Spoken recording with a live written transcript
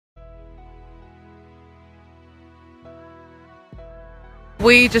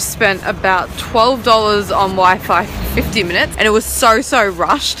We just spent about $12 on Wi-Fi for 50 minutes and it was so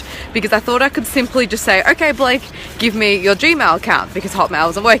rushed because I thought I could simply just say, okay Blake, give me your Gmail account because Hotmail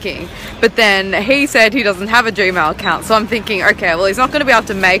wasn't working. But then he said he doesn't have a Gmail account, so I'm thinking, okay, well he's not going to be able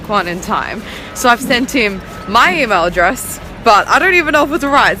to make one in time. So I've sent him my email address, but I don't even know if it's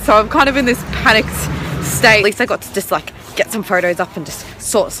right, so I'm kind of in this panicked state. At least I got to just like get some photos up and just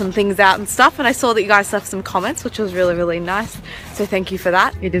sort some things out and stuff, and I saw that you guys left some comments, which was really nice, so thank you for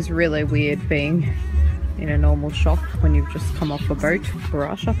that. It is really weird being in a normal shop when you've just come off a boat.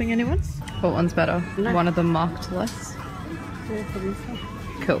 Bra shopping, anyone? What one's better? No. One of them marked less?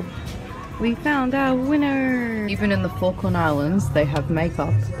 Cool. We found our winner! Even in the Falkland Islands, they have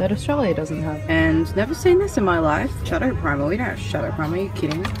makeup that Australia doesn't have. And never seen this in my life. Shadow Primer. We don't have Shadow Primer, are you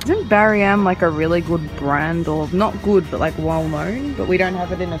kidding me? Isn't Barry M like a really good brand, or not good, but like well known? But we don't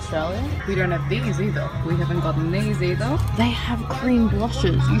have it in Australia. We don't have these either. We haven't gotten these either. They have cream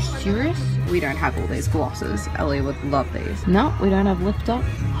blushes. You serious? We don't have all these glosses. Ellie would love these. No, we don't have Lift Up.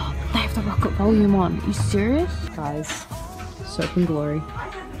 They have the Rocket Volume on. You serious? Guys, Soap and Glory.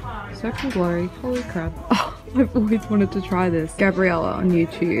 Soap and Glory, holy crap. Oh, I've always wanted to try this. Gabriella on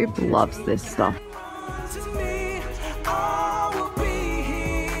YouTube loves this stuff.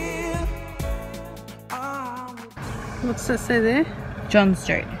 What's that say there? John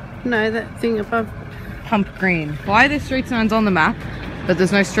Street. No, that thing above. Pump Green. Why are there street signs on the map, but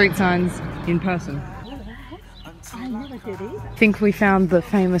there's no street signs in person? I never did either. I think we found the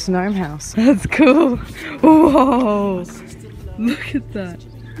famous gnome house. That's cool. Whoa! Look at that.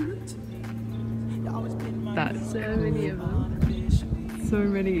 So many of them. So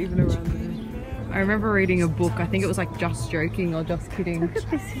many even around there. I remember reading a book, I think it was like Just Joking or Just Kidding. Look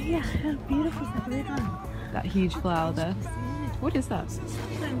at this here, how beautiful is that river? That huge flower there. What is that?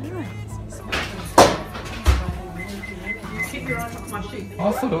 I don't know. Keep your eyes off my sheet.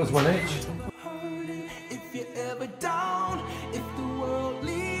 I thought it was one each. If you're ever down, if the world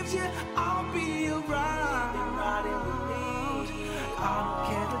leaves you, I'll be around. I'll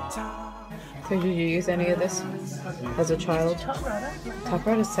get a time. So did you use any of this as a child?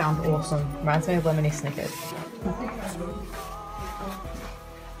 Typewriters sound awesome. Reminds me of Lemony Snicket.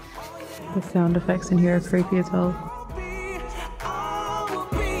 The sound effects in here are creepy as hell.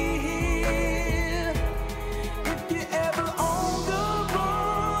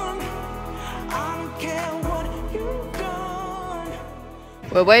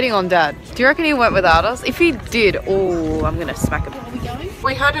 We're waiting on Dad. Do you reckon he went without us? If he did, oh, I'm gonna smack him. Where are we going?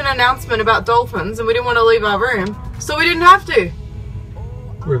 We heard an announcement about dolphins and we didn't want to leave our room, so we didn't have to.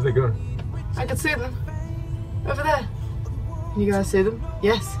 Where have they gone? I can see them. Over there. Can you guys see them?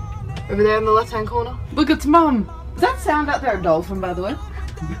 Yes. Over there in the left-hand corner. Look, it's Mum. Does that sound out there a dolphin, by the way?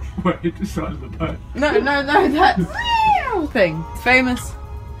 Wait, the side of the boat. No, that meow thing. It's famous.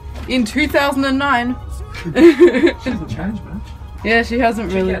 In 2009. She hasn't changed much. Yeah, she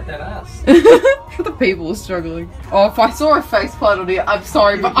hasn't really. Check out that ass. The people are struggling. Oh, if I saw a faceplant on here, I'm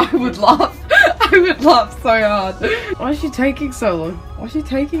sorry, but I would laugh. I would laugh so hard. Why is she taking so long? Why is she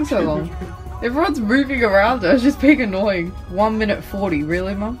taking so long? Everyone's moving around her. It's just being annoying. 1 minute 40.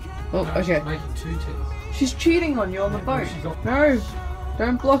 Really, Mum? Oh, No, okay. she's making 2 teeth. She's cheating on you on the boat. She's got... No!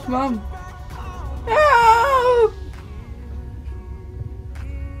 Don't bluff, Mum. No!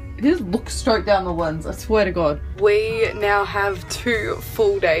 It just looks straight down the lens, I swear to God. We now have 2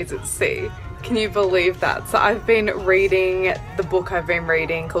 full days at sea. Can you believe that? So I've been reading the book I've been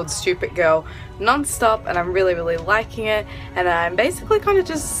reading called Stupid Girl non-stop, and I'm really liking it, and I'm basically kind of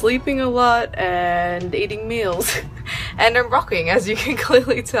just sleeping a lot and eating meals and I'm rocking, as you can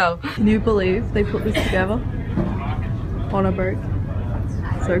clearly tell. Can you believe they put this together on a boat?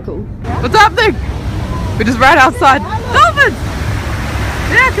 So cool. What's happening? We're just right outside. Dolphins!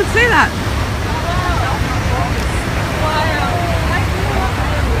 Yeah, I can see that.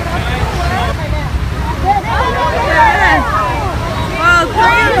 Well, 3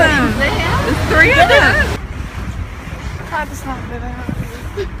 of them. There's 3 of them.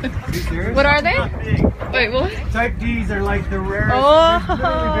 What are they? Wait, what? Type Ds are like the rarest. Oh, There's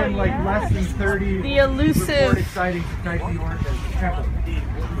literally been like less than 30 the elusive reported sightings of Type D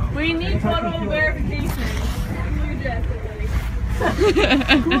orcas. We need photo verification.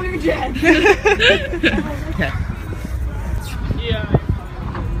 Cool your jet. Okay. Yeah.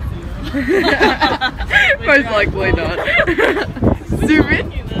 Most likely not. Zoom in.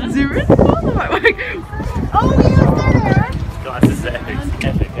 Zoom in. Oh, you're there. Guys, this is epic.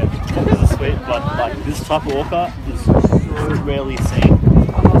 This is sweet, but like this type of orca is so rarely seen.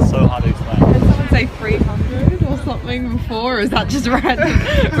 It's so hard to explain. Did someone say 300 or something before, or is that just random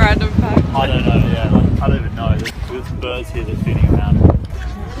fact? I don't know, yeah, like, I don't even know. There's birds here that are feeding around.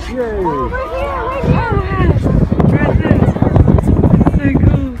 So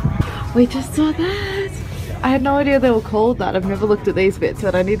cool. We just saw that. I had no idea they were called that. I've never looked at these bits,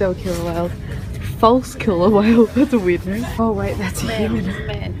 but I knew they were killer whales. False killer whale. That's a weird name. Oh wait, that's a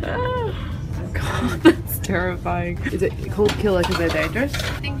human. God, that's terrifying. Is it called killer because they're dangerous?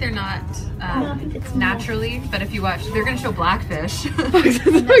 I think they're not naturally, but if you watch, they're going to show Blackfish.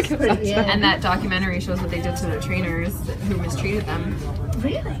 And that documentary shows what they did to the trainers who mistreated them.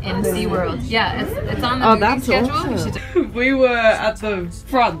 Really? In SeaWorld. Yeah, it's on the movie schedule. Awesome. We were at the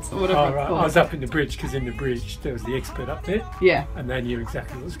front, or whatever. Oh, right. I was up in the bridge because in the bridge there was the expert up there. Yeah. And they knew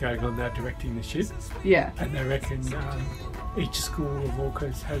exactly what was going on there directing the ship. Yeah. And they reckon each school of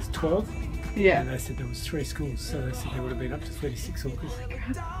orcas has 12. Yeah. And they said there was 3 schools, so they said there would have been up to 36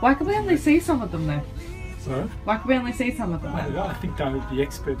 orcas. Why could we only see some of them though? Sorry? Why could we only see some of them? I don't know, I think the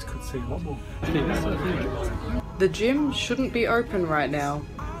experts could see a lot more. The gym shouldn't be open right now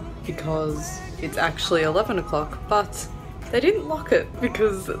because it's actually 11 o'clock, but they didn't lock it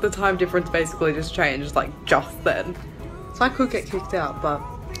because the time difference basically just changed like just then. So I could get kicked out, but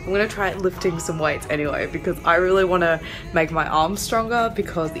I'm gonna try lifting some weights anyway because I really want to make my arms stronger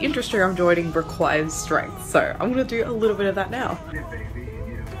because the industry I'm joining requires strength. So I'm gonna do a little bit of that now.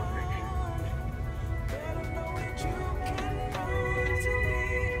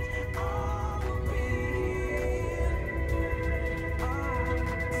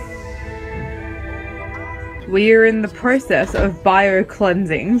 We are in the process of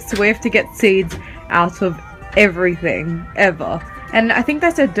bio-cleansing, so we have to get seeds out of everything, ever. And I think they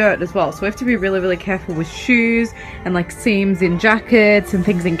said dirt as well, so we have to be really, really careful with shoes and like seams in jackets and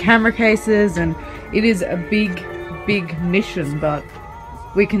things in camera cases, and it is a big, big mission, but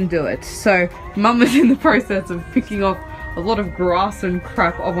we can do it. So Mum is in the process of picking off a lot of grass and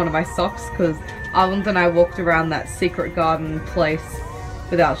crap on one of my socks because Ireland and I walked around that secret garden place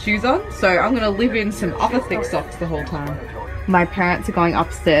without shoes on, so I'm gonna live in some other thick socks the whole time. My parents are going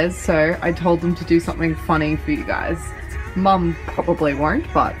upstairs, so I told them to do something funny for you guys. Mum probably won't,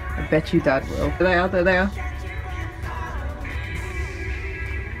 but I bet you Dad will. There they are, there they are.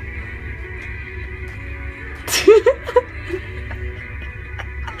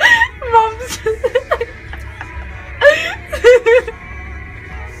 Mum's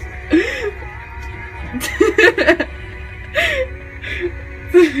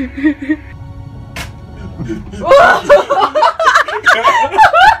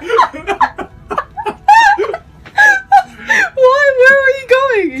Why? Where are you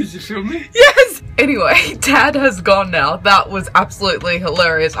going? Did you film me? Yes! Anyway, Dad has gone now. That was absolutely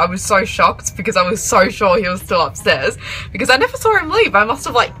hilarious. I was so shocked because I was so sure he was still upstairs because I never saw him leave. I must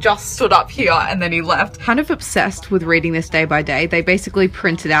have like just stood up here and then he left. Kind of obsessed with reading this day by day. They basically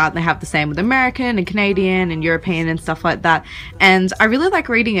print it out and they have the same with American and Canadian and European and stuff like that. And I really like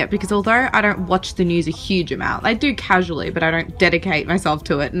reading it because although I don't watch the news a huge amount, I do casually, but I don't dedicate myself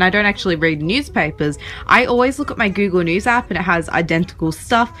to it. And I don't actually read newspapers. I always look at my Google News app and it has identical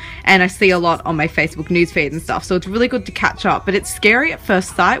stuff, and I see a lot on my Facebook newsfeed and stuff, so it's really good to catch up. But it's scary at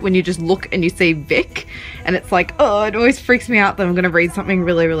first sight when you just look and you see Vic and it's like, oh, it always freaks me out that I'm going to read something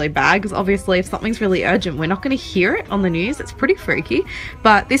really, really bad because obviously if something's really urgent we're not going to hear it on the news. It's pretty freaky.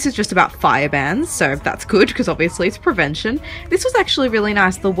 But this is just about fire bans, so that's good because obviously it's prevention. This was actually really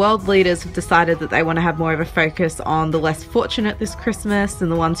nice. The world leaders have decided that they want to have more of a focus on the less fortunate this Christmas and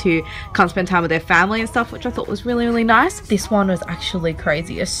the ones who can't spend time with their family and stuff, which I thought was really, really nice. This one was actually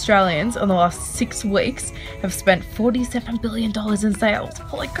crazy. Australians in the last 6 weeks have spent $47 billion in sales.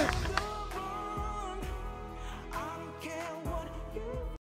 Holy crap.